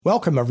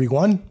Welcome,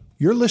 everyone.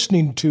 You're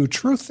listening to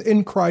Truth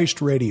in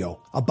Christ Radio,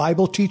 a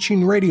Bible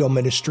teaching radio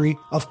ministry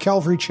of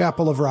Calvary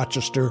Chapel of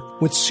Rochester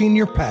with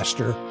Senior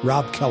Pastor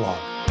Rob Kellogg.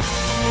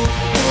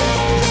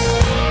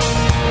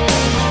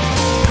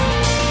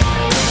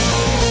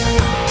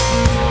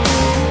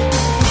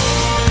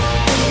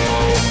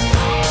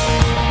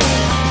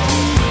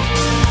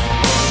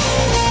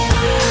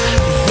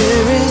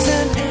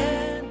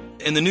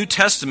 In the New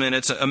Testament,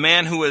 it's a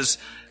man who has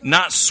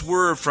not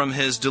swerved from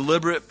his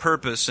deliberate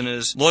purpose and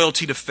his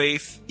loyalty to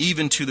faith,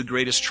 even to the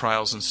greatest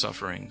trials and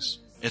sufferings.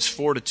 It's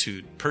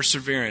fortitude,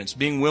 perseverance,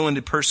 being willing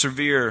to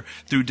persevere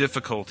through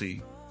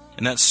difficulty.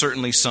 And that's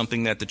certainly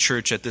something that the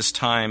church at this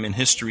time in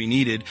history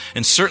needed,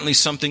 and certainly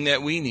something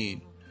that we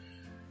need.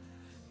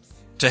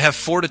 To have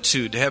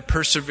fortitude, to have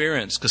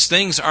perseverance, because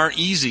things aren't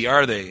easy,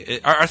 are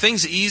they? Are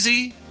things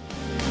easy?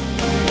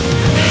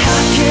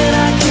 How can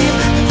I keep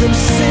from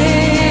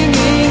singing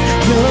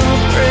your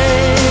praise?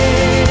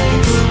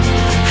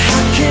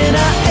 How can I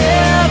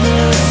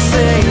ever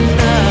say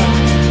enough?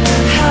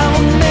 How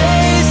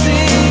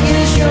amazing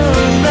is your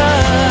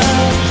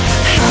love?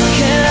 How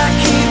can I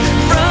keep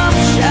from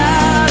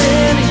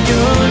shouting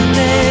your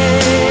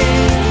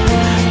name?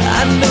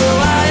 I know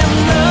I am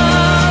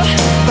loved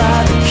by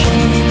the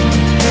King,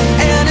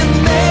 and it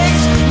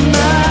makes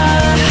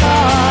my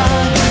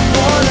heart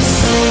wanna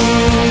sing.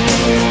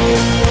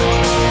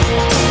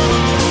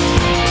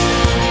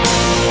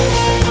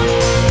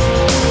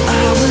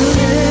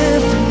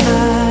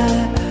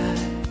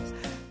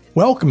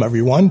 Welcome,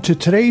 everyone, to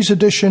today's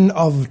edition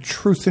of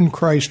Truth in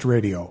Christ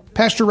Radio.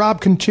 Pastor Rob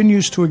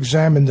continues to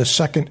examine the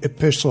second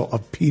epistle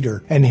of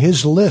Peter and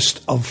his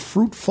list of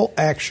fruitful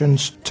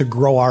actions to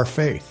grow our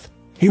faith.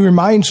 He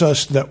reminds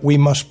us that we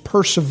must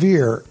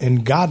persevere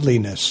in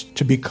godliness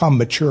to become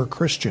mature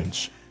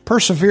Christians.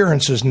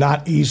 Perseverance is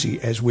not easy,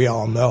 as we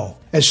all know.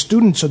 As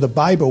students of the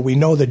Bible, we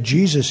know that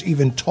Jesus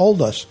even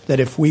told us that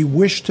if we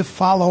wish to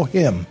follow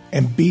him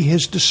and be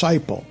his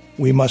disciple,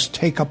 we must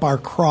take up our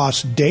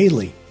cross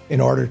daily in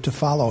order to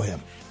follow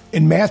him.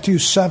 In Matthew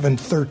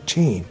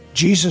 7:13,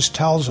 Jesus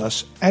tells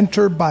us,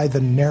 "Enter by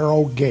the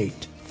narrow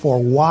gate,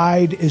 for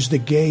wide is the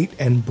gate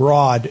and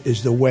broad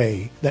is the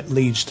way that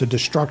leads to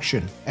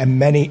destruction, and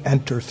many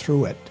enter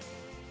through it."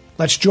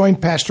 Let's join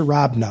Pastor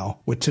Rob now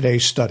with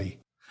today's study.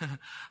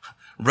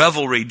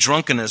 Revelry,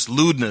 drunkenness,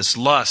 lewdness,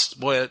 lust.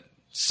 Boy, it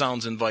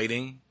sounds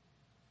inviting.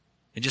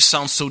 It just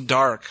sounds so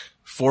dark,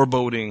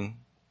 foreboding.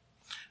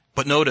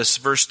 But notice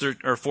verse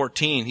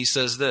 14, he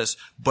says this,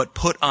 "But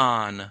put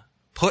on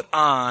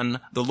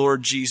the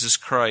Lord Jesus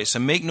Christ,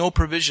 and make no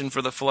provision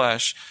for the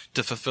flesh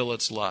to fulfill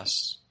its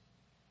lusts."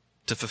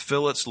 To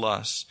fulfill its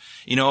lusts.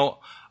 You know,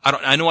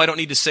 I know I don't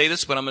need to say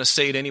this, but I'm going to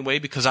say it anyway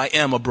because I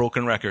am a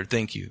broken record.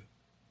 Thank you.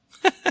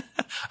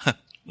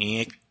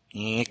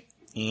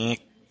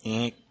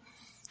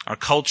 Our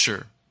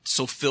culture,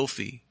 so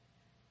filthy.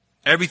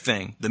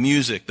 Everything, the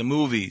music, the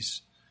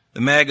movies,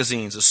 the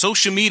magazines, the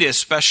social media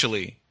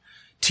especially,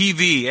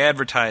 TV,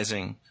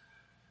 advertising.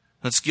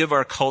 Let's give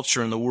our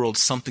culture and the world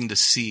something to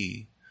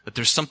see, that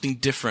there's something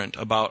different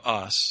about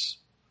us.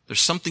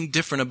 There's something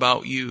different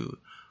about you.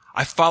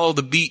 I follow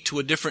the beat to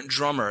a different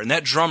drummer, and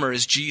that drummer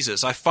is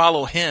Jesus. I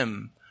follow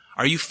him.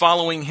 Are you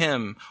following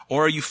him,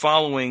 or are you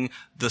following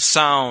the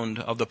sound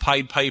of the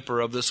Pied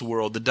Piper of this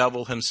world, the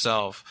devil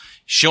himself,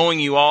 showing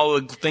you all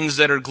the things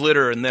that are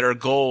glitter and that are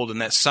gold and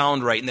that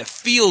sound right and that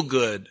feel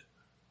good?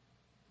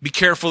 Be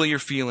careful of your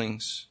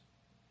feelings.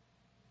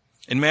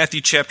 In Matthew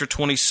chapter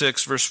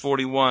 26, verse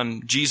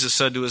 41, Jesus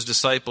said to his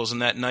disciples in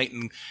that night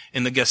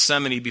in the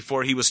Gethsemane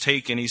before he was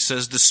taken, he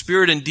says, "The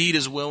spirit indeed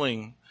is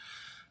willing,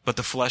 but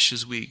the flesh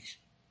is weak."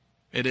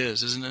 It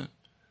is, isn't it?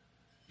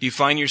 Do you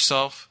find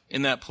yourself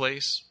in that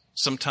place?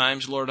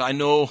 Sometimes, Lord, I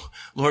know,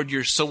 Lord,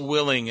 you're so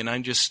willing, and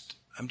I'm just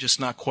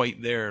not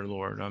quite there,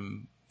 Lord.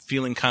 I'm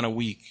feeling kind of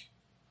weak.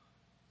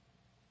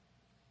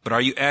 But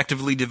are you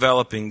actively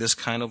developing this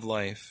kind of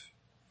life?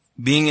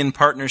 Being in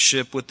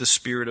partnership with the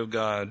Spirit of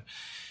God.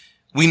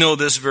 We know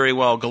this very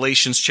well.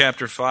 Galatians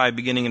chapter 5,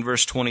 beginning in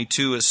verse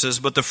 22, it says,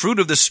 "But the fruit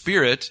of the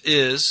Spirit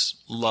is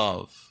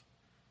love."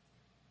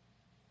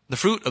 The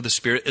fruit of the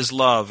Spirit is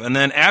love. And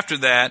then after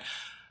that,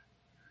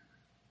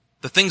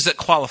 the things that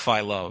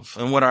qualify love.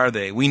 And what are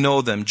they? We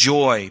know them.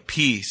 Joy,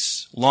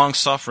 peace,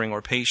 long-suffering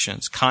or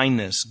patience,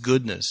 kindness,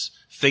 goodness,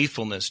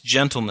 faithfulness,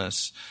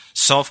 gentleness,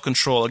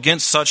 self-control.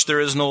 Against such there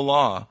is no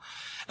law.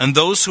 And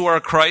those who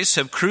are Christ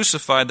have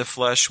crucified the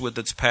flesh with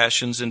its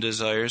passions and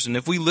desires. And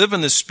if we live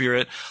in the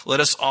Spirit, let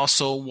us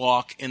also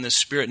walk in the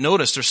Spirit.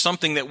 Notice there's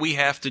something that we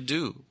have to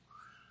do.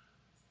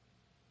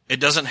 It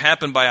doesn't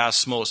happen by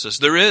osmosis.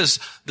 There is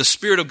the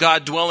Spirit of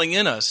God dwelling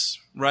in us,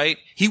 right?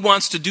 He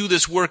wants to do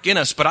this work in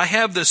us. But I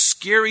have this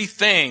scary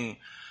thing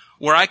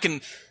where I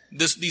can,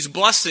 these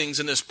blessings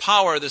and this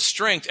power, this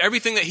strength,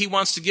 everything that he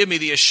wants to give me,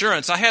 the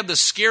assurance. I have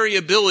this scary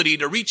ability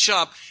to reach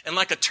up and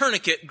like a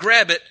tourniquet,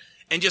 grab it,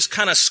 and just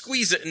kind of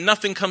squeeze it and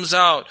nothing comes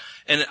out.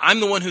 And I'm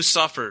the one who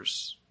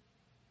suffers.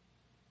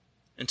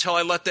 Until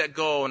I let that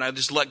go and I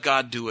just let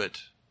God do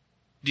it.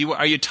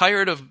 Are you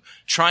tired of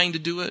trying to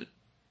do it?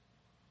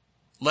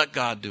 Let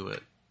God do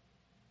it.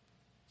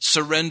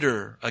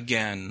 Surrender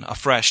again,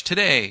 afresh,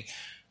 today.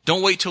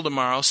 Don't wait till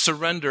tomorrow.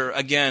 Surrender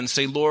again.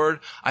 Say, Lord,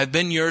 I've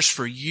been yours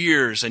for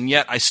years, and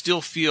yet I still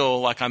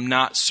feel like I'm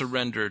not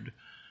surrendered.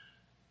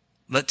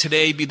 Let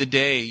today be the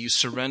day you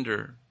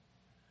surrender.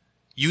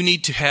 You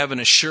need to have an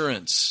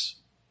assurance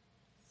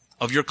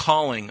of your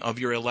calling, of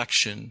your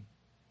election.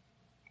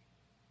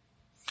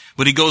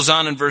 But he goes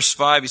on in verse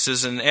 5, he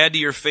says, and add to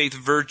your faith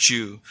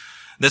virtue.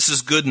 This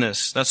is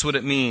goodness. That's what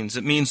it means.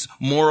 It means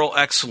moral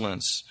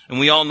excellence. And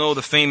we all know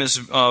the famous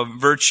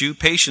virtue.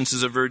 Patience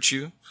is a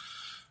virtue,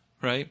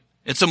 right?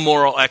 It's a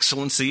moral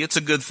excellency. It's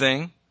a good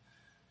thing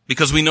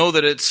because we know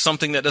that it's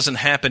something that doesn't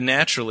happen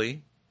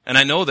naturally. And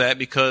I know that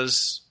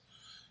because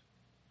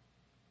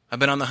I've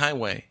been on the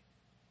highway.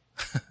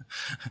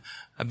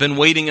 I've been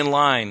waiting in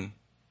line.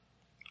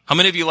 How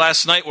many of you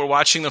last night were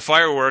watching the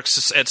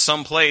fireworks at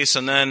some place,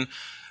 and then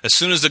as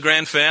soon as the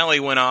grand finale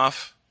went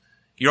off,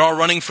 you're all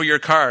running for your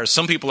cars?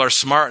 Some people are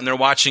smart and they're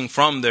watching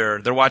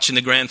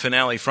the grand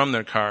finale from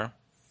their car.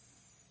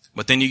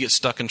 But then you get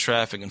stuck in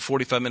traffic, and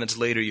 45 minutes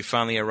later you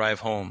finally arrive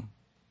home,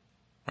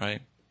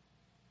 right?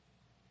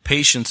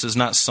 Patience is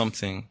not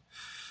something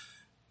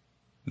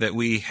that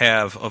we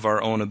have of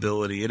our own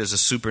ability. It is a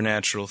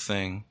supernatural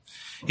thing.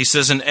 He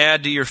says, and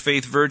add to your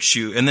faith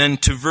virtue. And then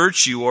to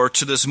virtue, or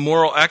to this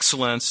moral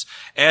excellence,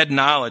 add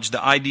knowledge.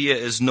 The idea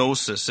is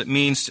gnosis. It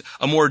means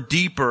a more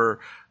deeper,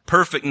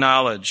 perfect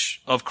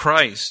knowledge of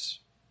Christ,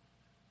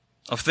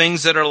 of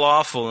things that are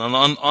lawful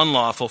and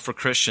unlawful for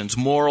Christians,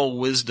 moral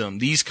wisdom,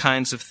 these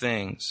kinds of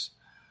things.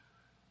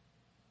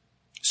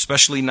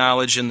 Especially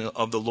knowledge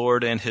of the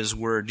Lord and His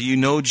Word. Do you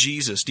know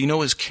Jesus? Do you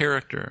know His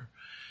character?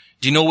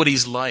 Do you know what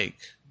He's like?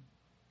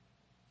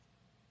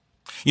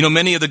 You know,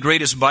 many of the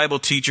greatest Bible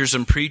teachers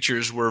and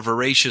preachers were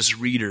voracious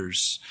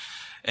readers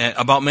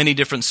about many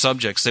different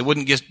subjects. They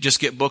wouldn't just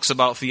get books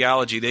about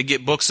theology. They'd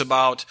get books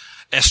about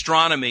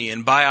astronomy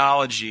and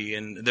biology.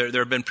 And there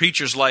have been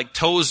preachers like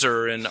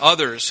Tozer and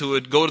others who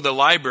would go to the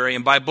library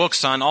and buy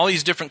books on all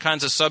these different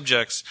kinds of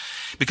subjects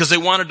because they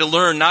wanted to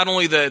learn not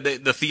only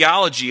the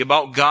theology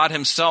about God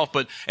Himself,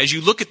 but as you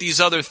look at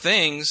these other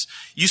things,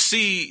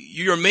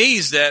 you're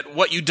amazed at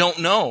what you don't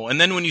know. And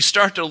then when you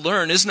start to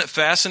learn, isn't it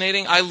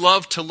fascinating? I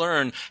love to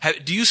learn.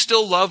 Do you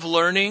still love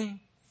learning?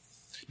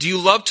 Do you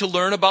love to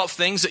learn about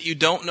things that you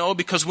don't know?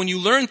 Because when you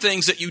learn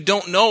things that you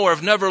don't know or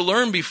have never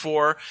learned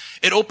before,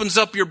 it opens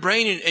up your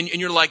brain and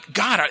you're like,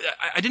 God,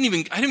 I didn't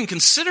even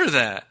consider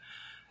that.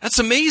 That's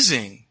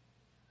amazing.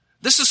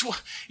 This is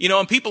what,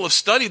 and people have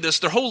studied this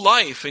their whole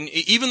life. And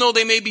even though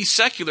they may be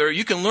secular,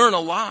 you can learn a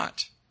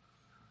lot.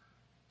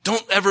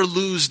 Don't ever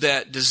lose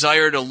that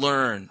desire to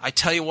learn. I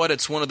tell you what,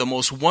 it's one of the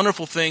most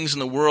wonderful things in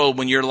the world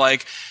when you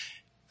like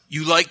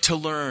to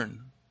learn.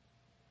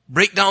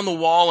 Break down the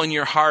wall in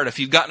your heart. If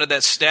you've gotten to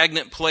that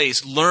stagnant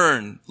place,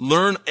 learn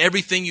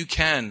everything you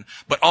can,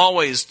 but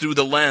always through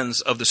the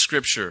lens of the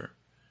Scripture.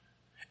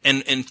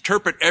 And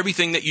interpret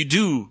everything that you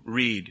do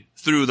read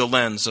through the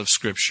lens of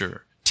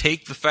Scripture.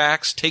 Take the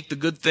facts, take the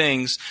good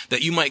things,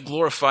 that you might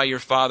glorify your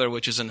Father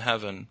which is in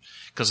heaven.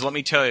 Because let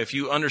me tell you, if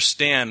you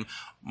understand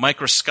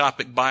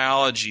microscopic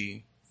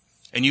biology,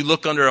 and you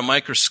look under a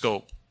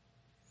microscope,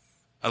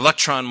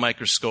 electron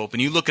microscope,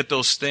 and you look at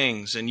those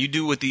things, and you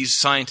do what these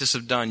scientists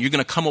have done, you're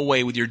going to come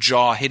away with your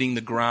jaw hitting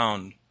the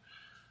ground.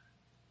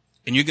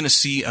 And you're going to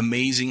see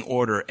amazing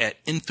order at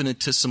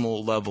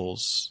infinitesimal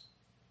levels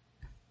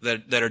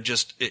that are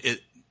just,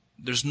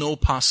 there's no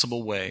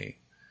possible way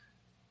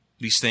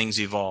these things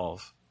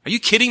evolve. Are you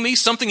kidding me?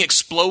 Something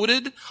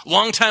exploded a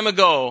long time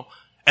ago,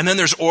 and then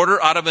there's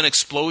order out of an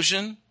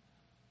explosion?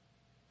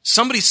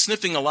 Somebody's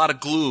sniffing a lot of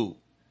glue.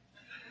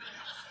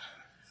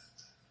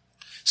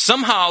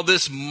 Somehow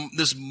this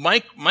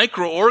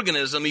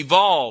microorganism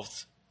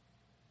evolved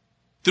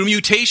through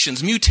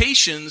mutations.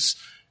 Mutations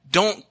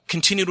don't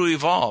continue to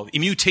evolve.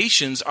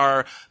 Mutations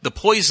are the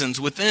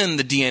poisons within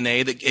the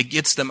DNA that it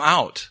gets them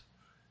out.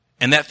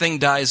 And that thing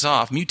dies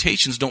off.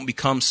 Mutations don't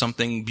become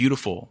something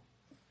beautiful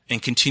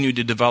and continue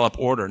to develop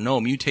order.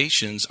 No,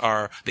 mutations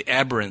are the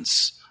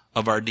aberrants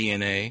of our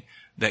DNA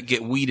that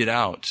get weeded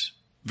out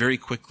very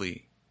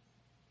quickly.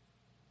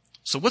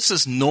 So what's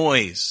this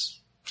noise?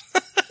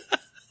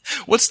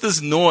 What's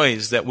this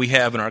noise that we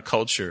have in our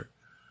culture?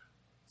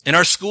 In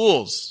our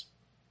schools?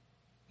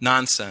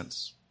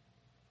 Nonsense.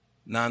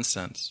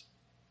 Nonsense.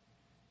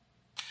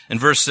 In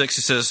verse 6,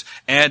 he says,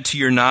 add to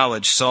your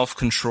knowledge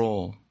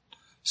self-control.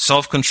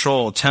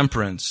 Self-control,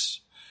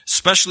 temperance.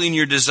 Especially in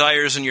your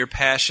desires and your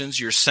passions,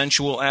 your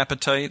sensual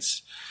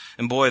appetites.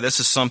 And boy, this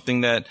is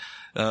something that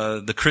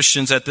the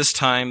Christians at this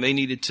time, they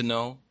needed to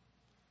know.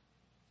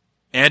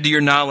 Add to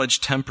your knowledge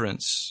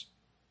temperance.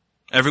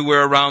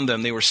 Everywhere around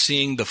them, they were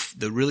seeing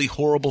the really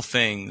horrible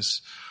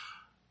things.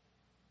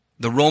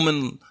 The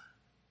Roman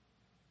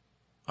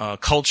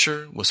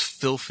culture was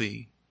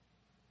filthy,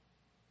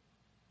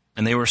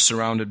 and they were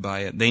surrounded by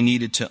it. They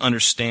needed to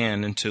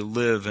understand and to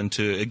live and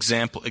to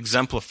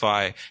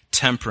exemplify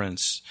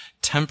temperance,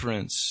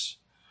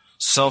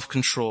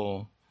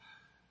 self-control.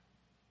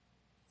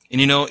 And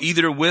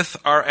either with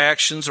our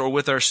actions or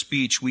with our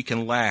speech, we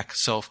can lack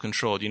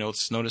self-control. Do you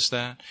notice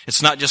that?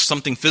 It's not just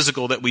something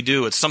physical that we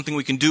do. It's something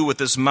we can do with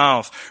this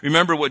mouth.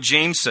 Remember what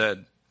James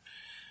said.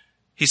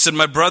 He said,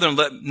 "My brethren,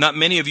 let not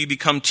many of you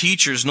become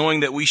teachers, knowing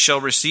that we shall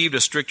receive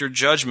a stricter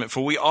judgment,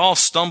 for we all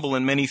stumble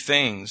in many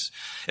things.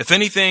 If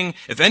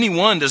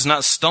anyone does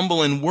not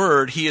stumble in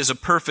word, he is a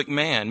perfect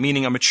man,"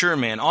 meaning a mature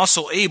man,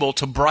 "also able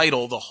to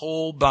bridle the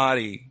whole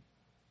body."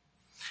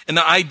 And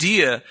the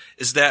idea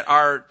is that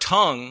our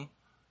tongue,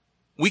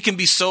 we can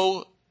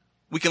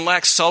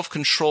lack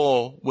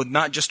self-control with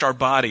not just our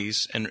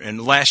bodies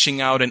and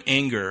lashing out in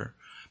anger,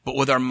 but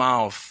with our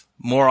mouth.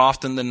 More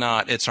often than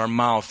not, it's our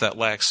mouth that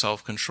lacks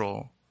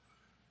self-control.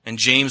 And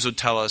James would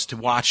tell us to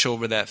watch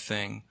over that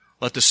thing.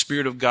 Let the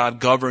Spirit of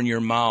God govern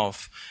your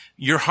mouth,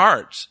 your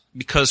heart,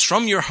 because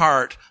from your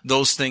heart,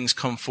 those things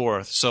come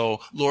forth. So,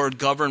 Lord,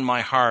 govern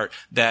my heart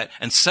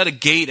and set a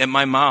gate at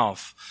my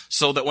mouth,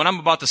 so that when I'm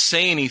about to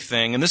say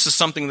anything, and this is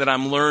something that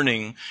I'm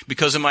learning,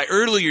 because in my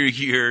earlier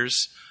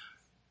years,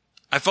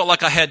 I felt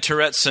like I had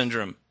Tourette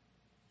syndrome,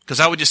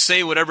 because I would just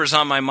say whatever's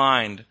on my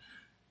mind,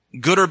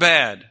 good or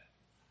bad.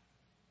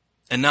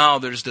 And now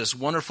there's this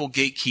wonderful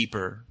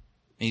gatekeeper,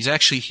 and he's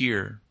actually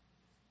here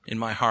in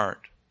my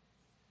heart,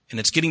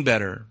 and it's getting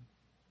better.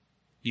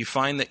 You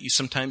find that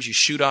sometimes you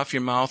shoot off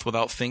your mouth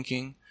without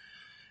thinking,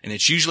 and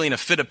it's usually in a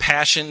fit of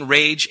passion,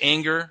 rage,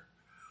 anger.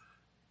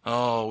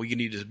 Oh, you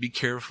need to be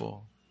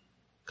careful.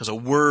 Because a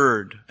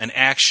word, an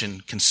action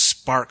can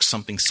spark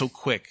something so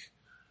quick.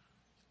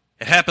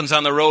 It happens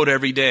on the road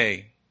every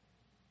day.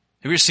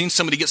 Have you ever seen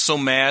somebody get so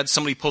mad,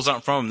 somebody pulls out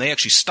in front of them, they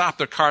actually stop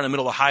their car in the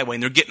middle of the highway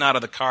and they're getting out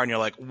of the car and you're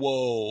like,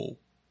 whoa.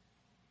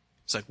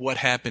 It's like, what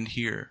happened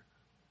here?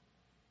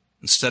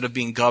 Instead of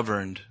being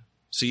governed.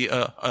 See,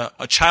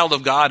 a child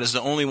of God is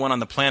the only one on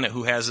the planet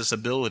who has this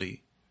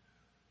ability.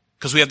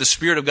 Because we have the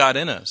Spirit of God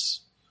in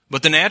us.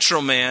 But the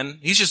natural man,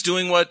 he's just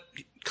doing what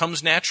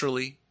comes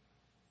naturally.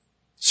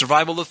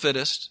 Survival of the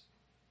fittest.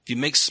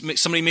 If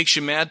somebody makes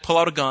you mad, pull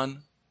out a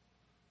gun.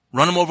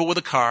 Run them over with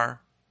a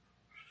car.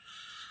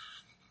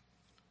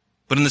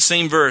 But in the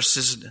same verse,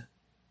 is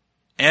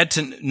add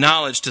to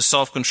knowledge to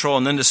self-control,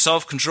 and then to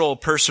self-control,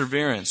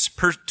 perseverance.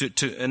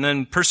 And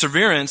then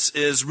perseverance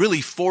is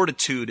really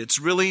fortitude. It's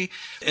really,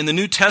 in the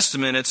New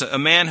Testament, it's a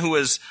man who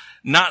has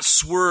not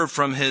swerved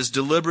from his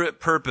deliberate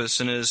purpose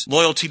and his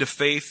loyalty to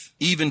faith,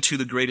 even to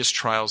the greatest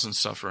trials and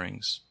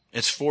sufferings.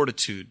 It's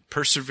fortitude,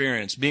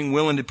 perseverance, being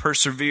willing to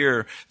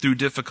persevere through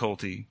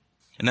difficulty.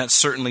 And that's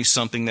certainly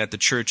something that the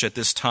church at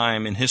this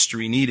time in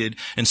history needed,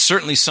 and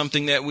certainly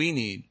something that we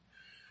need.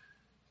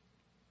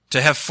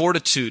 To have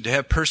fortitude, to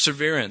have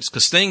perseverance,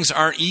 because things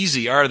aren't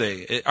easy, are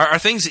they? Are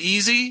things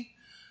easy?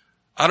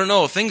 I don't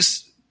know.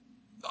 Things,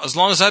 as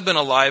long as I've been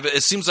alive,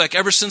 it seems like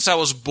ever since I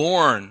was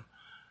born,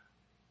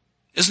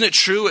 isn't it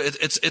true?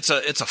 It's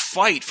a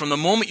fight from the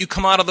moment you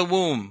come out of the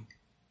womb.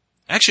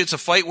 Actually, it's a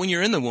fight when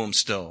you're in the womb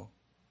still.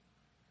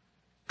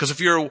 Because if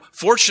you're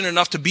fortunate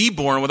enough to be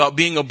born without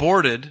being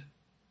aborted,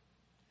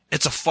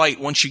 it's a fight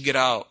once you get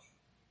out.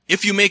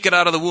 If you make it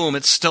out of the womb,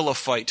 it's still a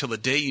fight till the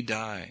day you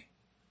die.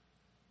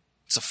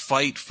 It's a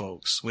fight,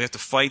 folks. We have to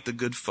fight the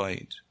good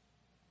fight.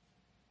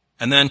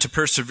 And then to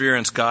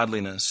perseverance,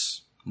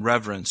 godliness,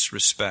 reverence,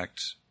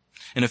 respect.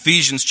 In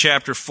Ephesians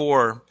chapter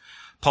 4,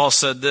 Paul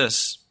said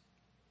this.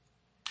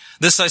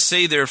 This I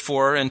say,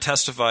 therefore, and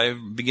testify,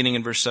 beginning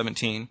in verse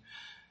 17.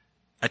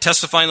 I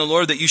testify in the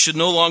Lord that you should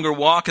no longer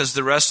walk as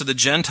the rest of the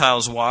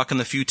Gentiles walk in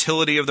the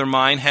futility of their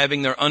mind,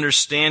 having their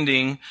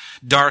understanding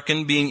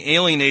darkened, being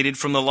alienated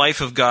from the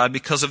life of God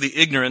because of the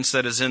ignorance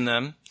that is in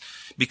them,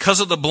 because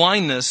of the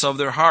blindness of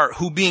their heart,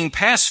 who being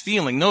past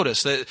feeling,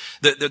 notice that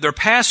their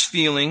past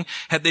feeling,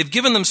 they've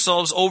given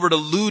themselves over to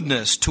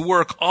lewdness, to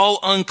work all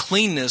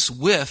uncleanness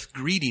with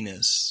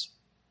greediness.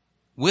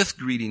 With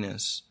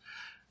greediness.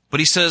 But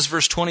he says,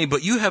 verse 20,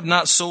 but you have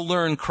not so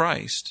learned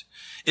Christ.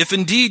 If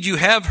indeed you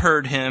have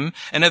heard him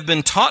and have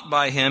been taught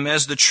by him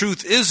as the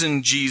truth is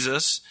in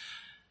Jesus,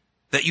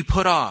 that you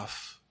put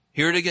off.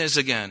 Here it is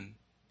again.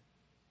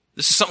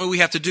 This is something we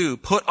have to do.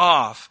 Put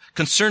off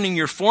concerning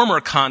your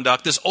former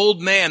conduct, this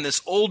old man, this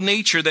old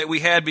nature that we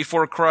had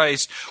before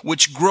Christ,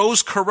 which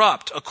grows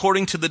corrupt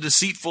according to the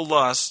deceitful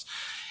lust,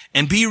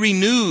 and be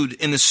renewed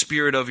in the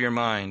spirit of your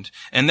mind.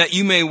 And that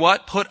you may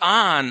what? Put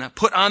on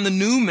the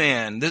new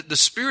man. The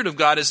Spirit of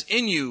God is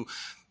in you,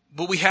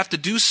 but we have to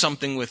do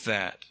something with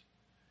that.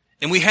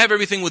 And we have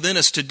everything within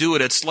us to do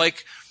it. It's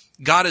like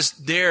God is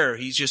there.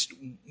 He's just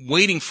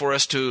waiting for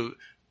us to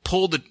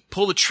pull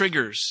the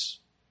triggers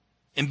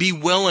and be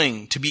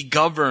willing to be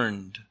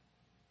governed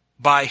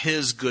by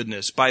his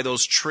goodness, by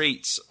those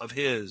traits of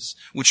his,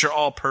 which are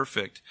all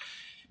perfect.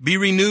 Be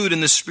renewed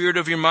in the spirit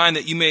of your mind,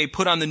 that you may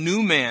put on the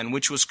new man,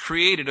 which was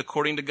created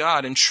according to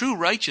God in true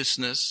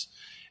righteousness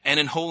and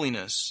in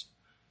holiness.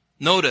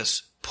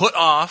 Notice, put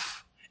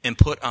off and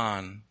put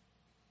on.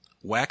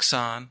 Wax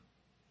on,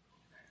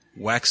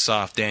 wax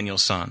off,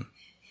 Daniel's son.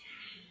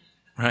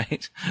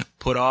 Right?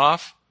 Put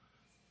off.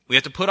 We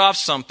have to put off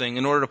something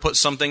in order to put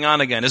something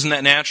on again. Isn't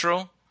that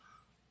natural?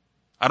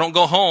 I don't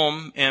go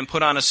home and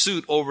put on a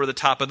suit over the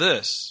top of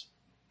this.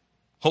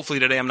 Hopefully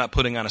today I'm not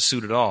putting on a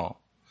suit at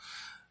all.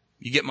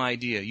 You get my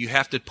idea. You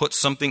have to put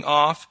something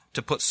off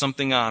to put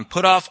something on.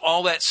 Put off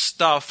all that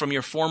stuff from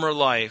your former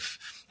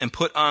life and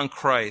put on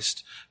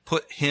Christ.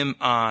 Put him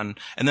on.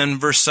 And then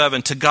verse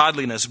 7, to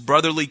godliness,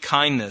 brotherly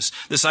kindness.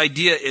 This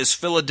idea is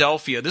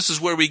Philadelphia. This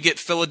is where we get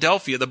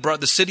Philadelphia,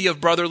 the city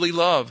of brotherly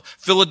love.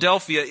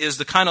 Philadelphia is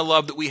the kind of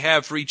love that we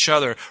have for each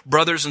other.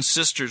 Brothers and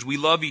sisters, we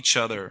love each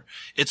other.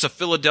 It's a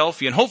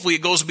Philadelphia. And hopefully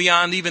it goes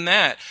beyond even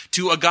that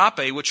to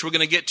agape, which we're going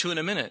to get to in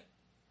a minute.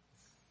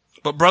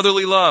 But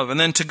brotherly love. And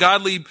then to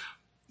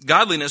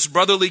godliness,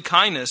 brotherly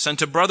kindness, and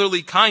to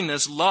brotherly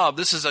kindness, love.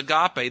 This is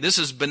agape. This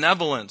is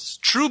benevolence,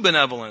 true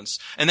benevolence.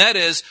 And that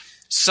is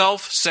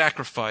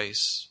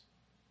self-sacrifice.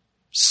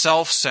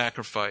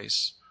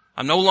 Self-sacrifice.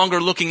 I'm no longer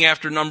looking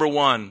after number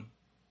one,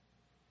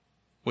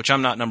 which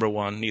I'm not number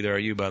one. Neither are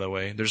you, by the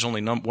way. There's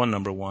only one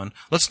number one.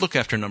 Let's look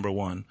after number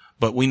one.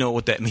 But we know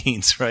what that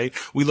means, right?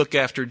 We look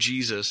after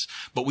Jesus,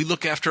 but we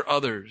look after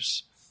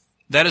others.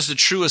 That is the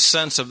truest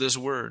sense of this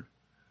word.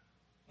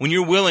 When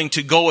you're willing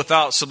to go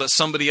without so that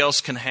somebody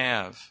else can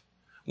have.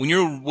 When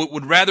you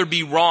would rather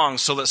be wrong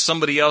so that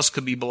somebody else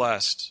could be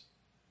blessed.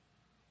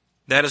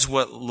 That is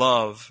what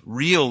love,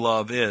 real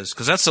love is.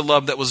 Because that's the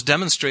love that was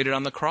demonstrated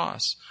on the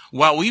cross.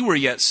 While we were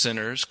yet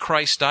sinners,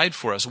 Christ died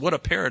for us. What a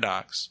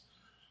paradox.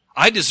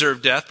 I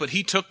deserve death, but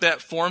he took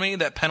that for me,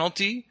 that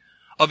penalty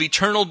of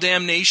eternal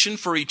damnation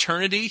for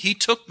eternity. He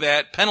took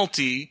that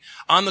penalty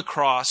on the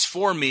cross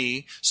for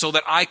me so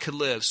that I could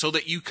live, so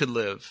that you could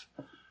live.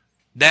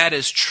 That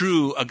is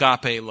true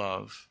agape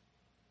love.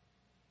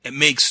 It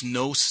makes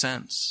no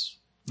sense.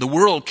 The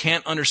world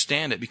can't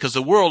understand it because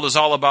the world is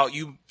all about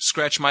you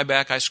scratch my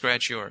back, I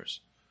scratch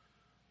yours.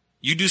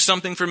 You do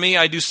something for me,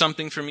 I do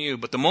something for you.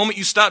 But the moment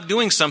you stop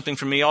doing something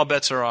for me, all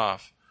bets are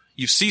off.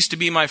 You've ceased to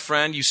be my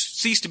friend. You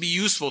cease to be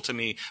useful to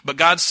me. But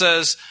God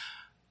says,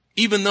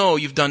 even though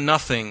you've done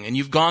nothing and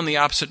you've gone the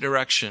opposite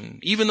direction,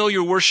 even though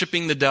you're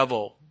worshiping the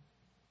devil,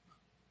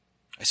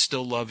 I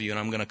still love you and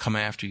I'm going to come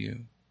after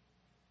you.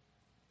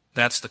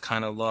 That's the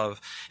kind of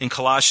love. In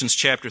Colossians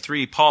chapter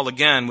 3, Paul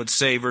again would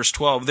say, verse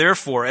 12,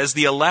 therefore, as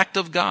the elect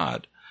of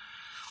God,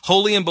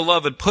 holy and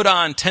beloved, put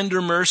on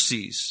tender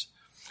mercies.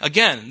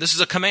 Again, this is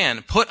a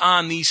command. Put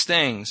on these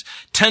things.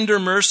 Tender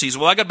mercies.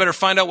 Well, I got better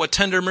find out what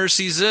tender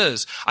mercies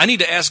is. I need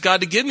to ask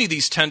God to give me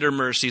these tender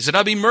mercies, that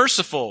I'll be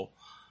merciful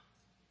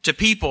to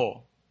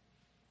people.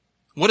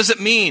 What does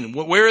it mean?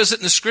 Where is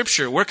it in the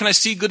scripture? Where can I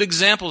see good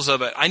examples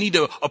of it? I need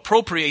to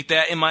appropriate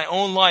that in my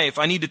own life.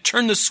 I need to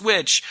turn the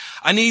switch.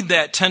 I need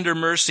that tender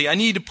mercy. I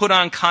need to put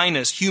on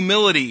kindness,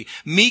 humility,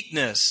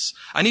 meekness.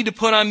 I need to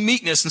put on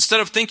meekness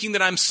instead of thinking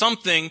that I'm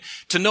something,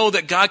 to know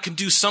that God can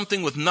do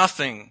something with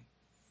nothing.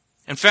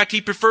 In fact,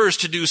 he prefers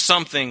to do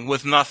something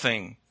with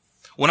nothing.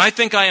 When I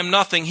think I am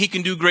nothing, he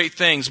can do great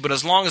things. But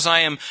as long as I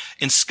am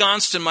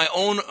ensconced in my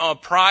own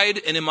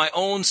pride and in my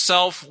own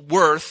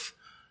self-worth,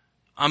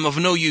 I'm of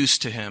no use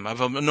to him. I'm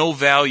of no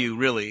value,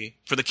 really,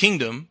 for the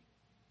kingdom.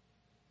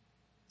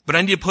 But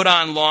I need to put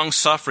on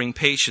long-suffering,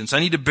 patience. I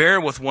need to bear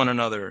with one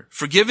another,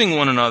 forgiving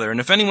one another. And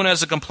if anyone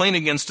has a complaint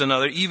against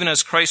another, even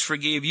as Christ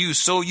forgave you,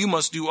 so you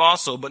must do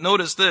also. But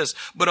notice this,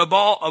 but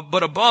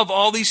above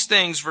all these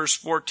things, verse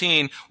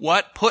 14,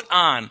 what? Put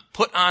on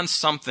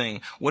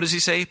something. What does he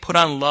say? Put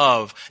on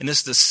love. And this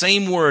is the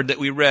same word that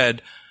we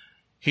read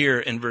here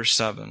in verse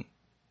 7.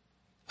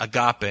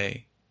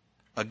 Agape.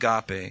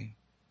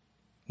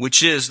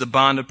 Which is the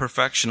bond of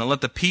perfection. And let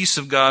the peace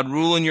of God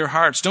rule in your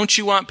hearts. Don't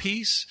you want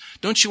peace?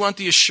 Don't you want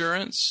the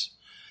assurance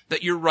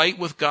that you're right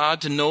with God,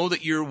 to know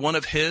that you're one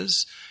of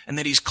his and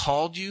that he's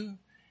called you?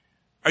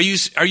 Are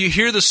you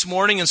here this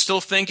morning and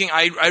still thinking,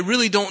 I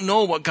really don't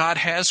know what God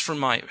has for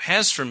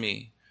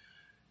me?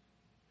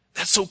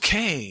 That's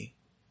okay.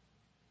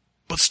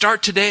 But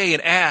start today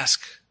and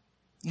ask,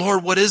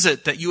 Lord, what is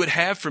it that you would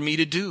have for me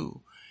to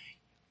do?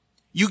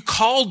 You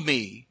called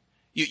me.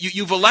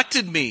 You've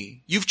elected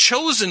me. You've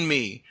chosen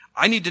me.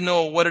 I need to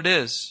know what it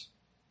is.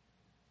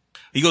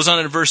 He goes on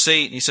in verse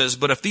 8 and he says,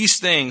 but if these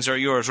things are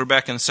yours, we're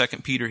back in 2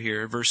 Peter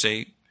here, verse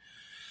 8.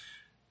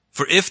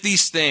 For if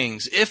these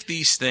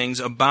things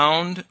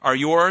abound, are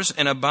yours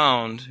and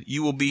abound,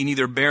 you will be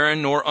neither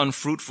barren nor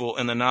unfruitful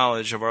in the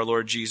knowledge of our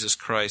Lord Jesus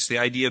Christ. The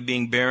idea of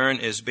being barren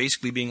is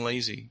basically being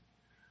lazy.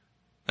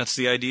 That's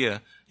the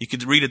idea. You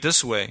could read it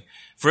this way.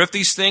 For if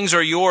these things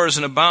are yours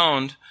and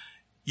abound,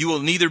 you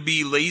will neither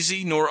be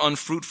lazy nor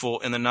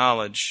unfruitful in the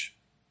knowledge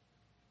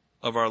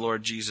of our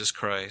Lord Jesus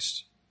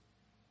Christ.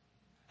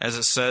 As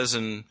it says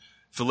in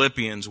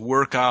Philippians,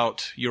 work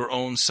out your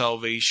own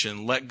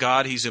salvation. Let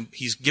God,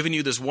 He's given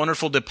you this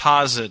wonderful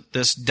deposit,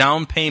 this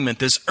down payment,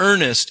 this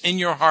earnest in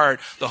your heart,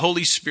 the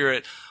Holy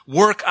Spirit.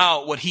 Work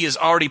out what He has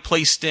already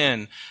placed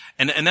in.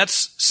 And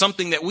that's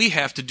something that we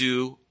have to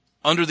do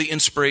under the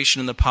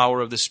inspiration and the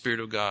power of the Spirit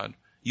of God.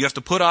 You have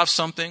to put off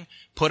something,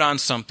 put on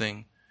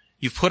something.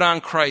 You've put on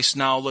Christ,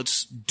 now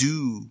let's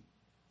do.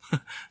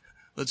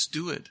 Let's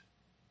do it.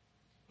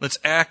 Let's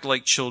act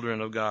like children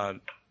of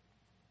God.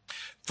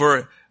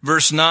 For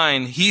verse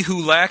 9, he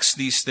who lacks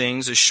these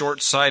things is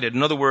short-sighted.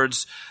 In other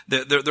words,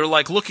 they're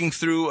like looking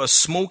through a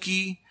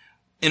smoky,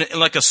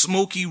 like a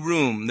smoky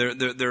room.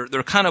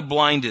 They're kind of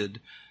blinded.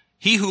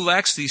 He who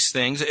lacks these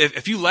things,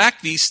 if you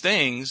lack these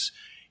things,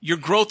 your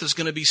growth is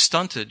going to be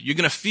stunted. You're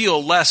going to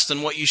feel less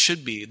than what you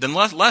should be,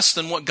 less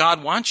than what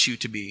God wants you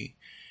to be.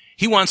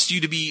 He wants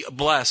you to be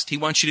blessed. He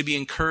wants you to be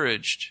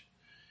encouraged.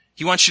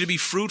 He wants you to be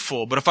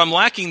fruitful. But if I'm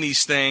lacking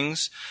these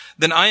things,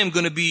 then I am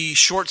going to be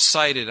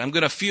short-sighted. I'm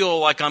going to feel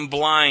like I'm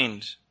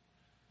blind.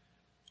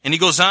 And he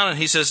goes on and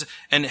he says,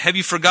 and have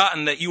you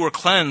forgotten that you were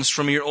cleansed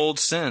from your old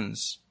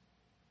sins?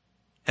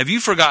 Have you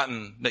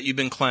forgotten that you've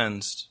been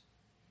cleansed?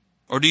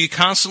 Or do you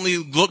constantly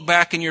look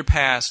back in your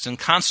past and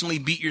constantly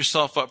beat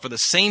yourself up for the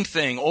same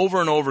thing over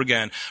and over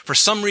again? For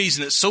some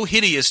reason, it's so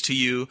hideous to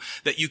you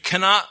that you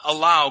cannot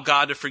allow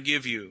God to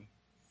forgive you.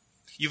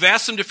 You've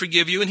asked him to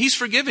forgive you, and he's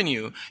forgiven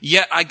you.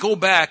 Yet I go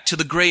back to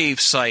the grave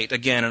site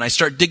again, and I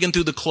start digging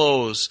through the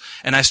clothes,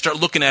 and I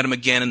start looking at him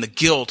again, and the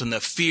guilt and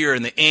the fear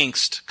and the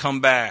angst come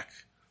back.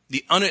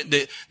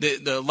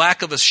 The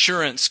lack of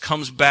assurance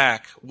comes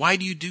back. Why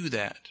do you do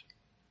that?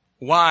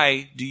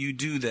 Why do you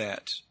do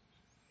that?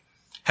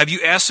 Have you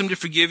asked him to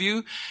forgive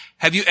you?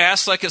 Have you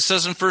asked, like it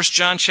says in 1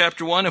 John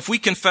chapter 1, if we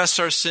confess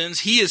our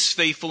sins, he is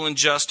faithful and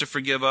just to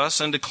forgive us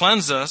and to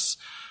cleanse us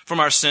from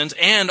our sins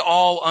and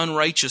all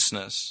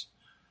unrighteousness.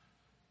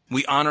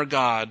 We honor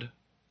God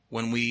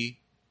when we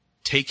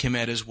take him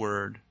at his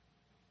word.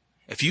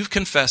 If you've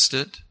confessed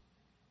it,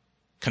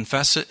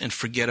 confess it and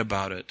forget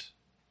about it.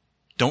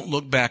 Don't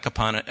look back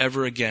upon it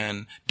ever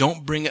again.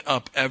 Don't bring it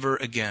up ever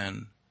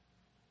again.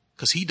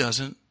 Because he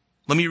doesn't.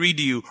 Let me read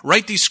to you.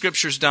 Write these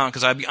scriptures down,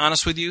 because I'll be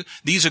honest with you,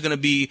 these are going to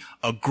be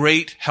a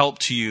great help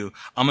to you.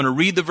 I'm going to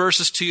read the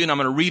verses to you, and I'm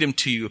going to read them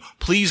to you.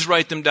 Please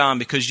write them down,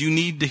 because you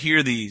need to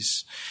hear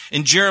these.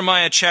 In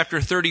Jeremiah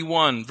chapter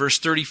 31, verse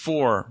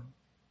 34,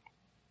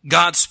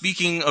 God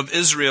speaking of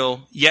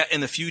Israel yet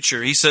in the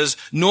future, he says,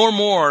 no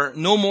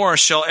more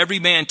shall every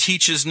man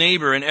teach his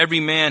neighbor and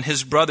every man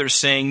his brother,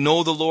 saying,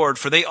 know the Lord,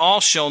 for they all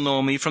shall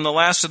know me, from the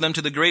last of them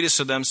to the greatest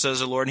of them, says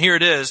the Lord. And here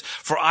it is,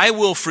 for I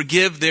will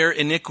forgive their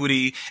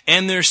iniquity,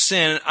 and their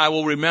sin I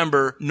will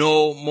remember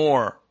no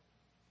more.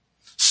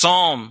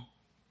 Psalm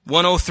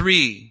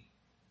 103,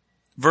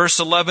 verse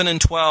 11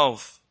 and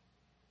 12.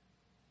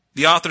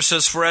 The author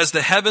says, for as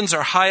the heavens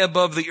are high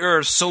above the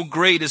earth, so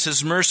great is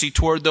his mercy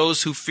toward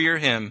those who fear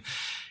him.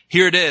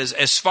 Here it is,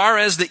 as far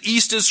as the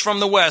east is from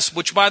the west,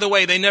 which, by the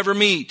way, they never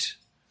meet,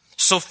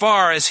 so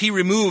far as he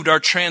removed our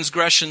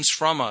transgressions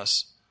from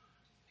us.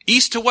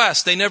 East to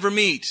west, they never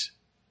meet.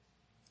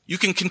 You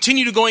can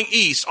continue to going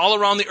east all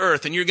around the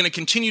earth, and you're going to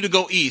continue to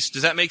go east.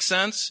 Does that make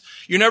sense?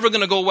 You're never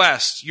going to go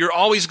west. You're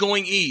always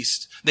going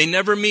east. They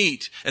never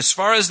meet. As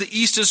far as the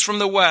east is from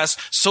the west,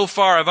 so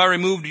far have I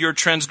removed your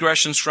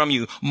transgressions from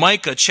you.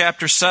 Micah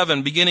chapter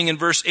 7, beginning in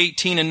verse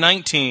 18 and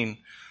 19.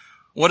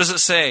 What does it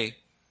say?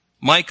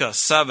 Micah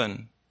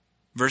 7,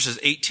 verses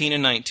 18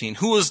 and 19.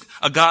 Who is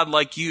a God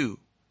like you,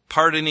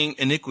 pardoning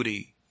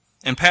iniquity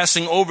and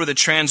passing over the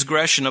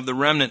transgression of the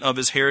remnant of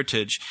his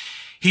heritage?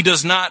 He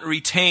does not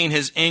retain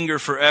his anger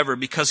forever,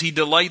 because he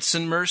delights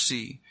in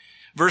mercy.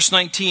 Verse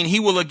 19, he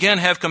will again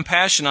have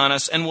compassion on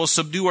us and will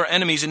subdue our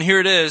enemies. And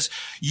here it is,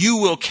 you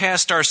will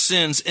cast our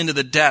sins into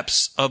the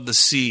depths of the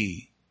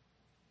sea.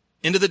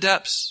 Into the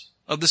depths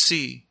of the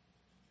sea.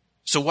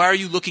 So why are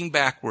you looking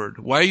backward?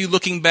 Why are you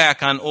looking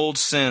back on old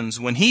sins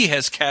when he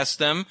has cast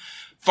them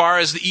far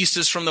as the east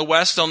is from the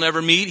west? They'll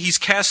never meet. He's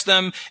cast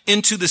them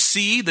into the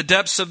sea, the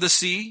depths of the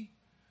sea.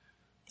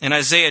 In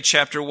Isaiah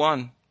chapter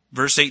 1.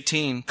 Verse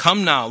 18,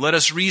 come now, let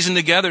us reason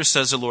together,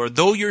 says the Lord.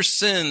 Though your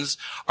sins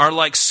are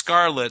like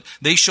scarlet,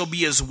 they shall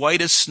be as white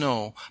as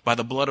snow by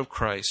the blood of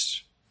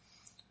Christ.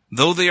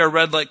 Though they are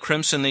red like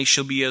crimson, they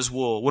shall be as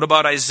wool. What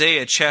about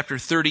Isaiah chapter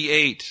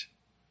 38,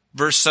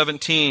 verse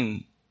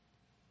 17?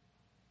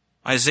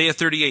 Isaiah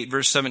 38,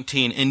 verse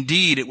 17.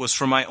 Indeed, it was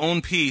for my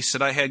own peace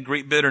that I had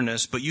great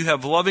bitterness, but you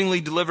have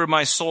lovingly delivered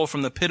my soul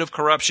from the pit of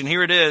corruption.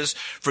 Here it is,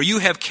 for you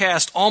have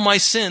cast all my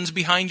sins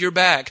behind your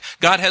back.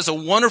 God has a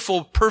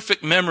wonderful,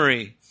 perfect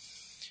memory.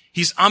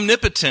 He's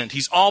omnipotent.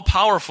 He's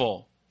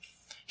all-powerful.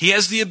 He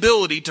has the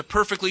ability to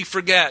perfectly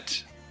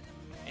forget.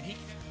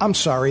 I'm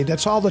sorry,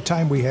 that's all the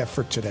time we have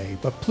for today,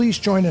 but please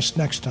join us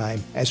next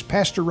time as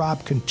Pastor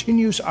Rob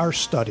continues our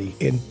study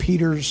in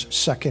Peter's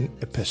second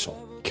epistle.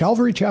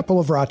 Calvary Chapel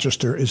of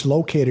Rochester is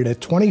located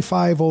at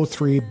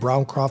 2503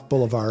 Browncroft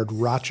Boulevard,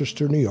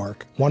 Rochester, New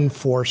York,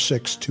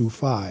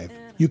 14625.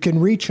 You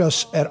can reach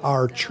us at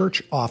our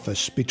church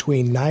office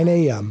between 9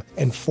 a.m.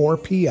 and 4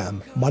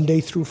 p.m. Monday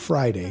through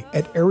Friday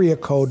at area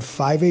code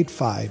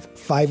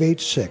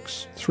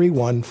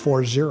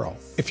 585-586-3140.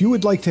 If you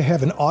would like to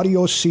have an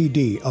audio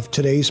CD of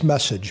today's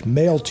message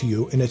mailed to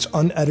you in its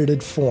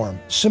unedited form,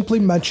 simply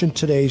mention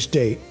today's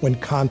date when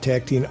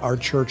contacting our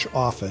church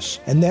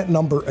office, and that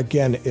number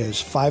again is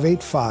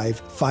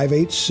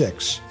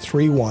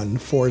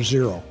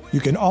 585-586-3140. You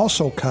can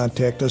also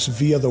contact us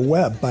via the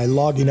web by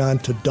logging on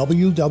to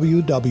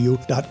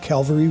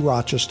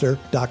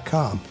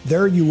www.calvaryrochester.com.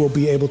 There you will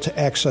be able to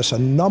access a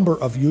number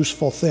of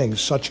useful things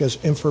such as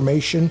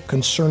information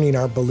concerning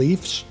our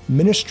beliefs,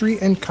 ministry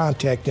and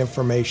contact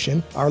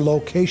information, our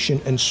location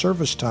and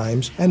service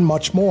times, and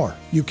much more.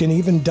 You can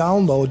even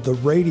download the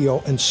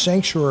radio and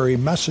sanctuary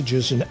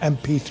messages in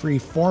MP3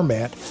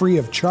 format free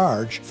of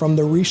charge from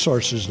the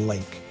resources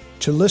link.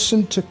 To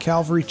listen to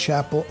Calvary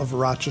Chapel of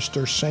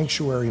Rochester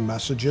Sanctuary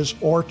messages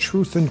or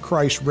Truth in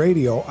Christ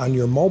Radio on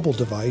your mobile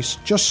device,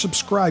 just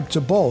subscribe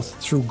to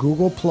both through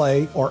Google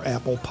Play or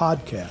Apple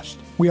Podcast.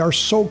 We are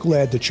so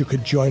glad that you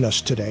could join us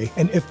today,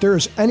 and if there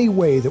is any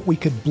way that we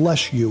could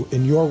bless you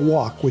in your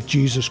walk with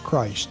Jesus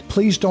Christ,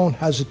 please don't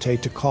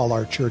hesitate to call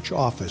our church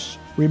office.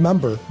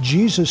 Remember,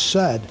 Jesus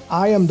said,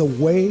 "I am the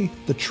way,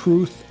 the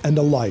truth, and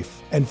the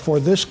life, and for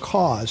this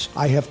cause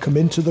I have come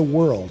into the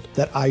world,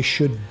 that I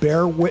should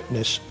bear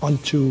witness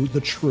unto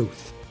the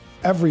truth.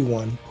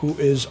 Everyone who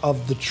is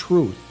of the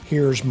truth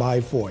hears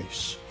my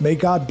voice." May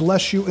God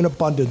bless you in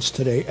abundance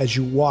today as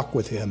you walk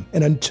with Him.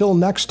 And until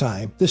next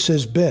time, this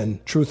has been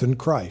Truth in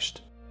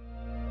Christ.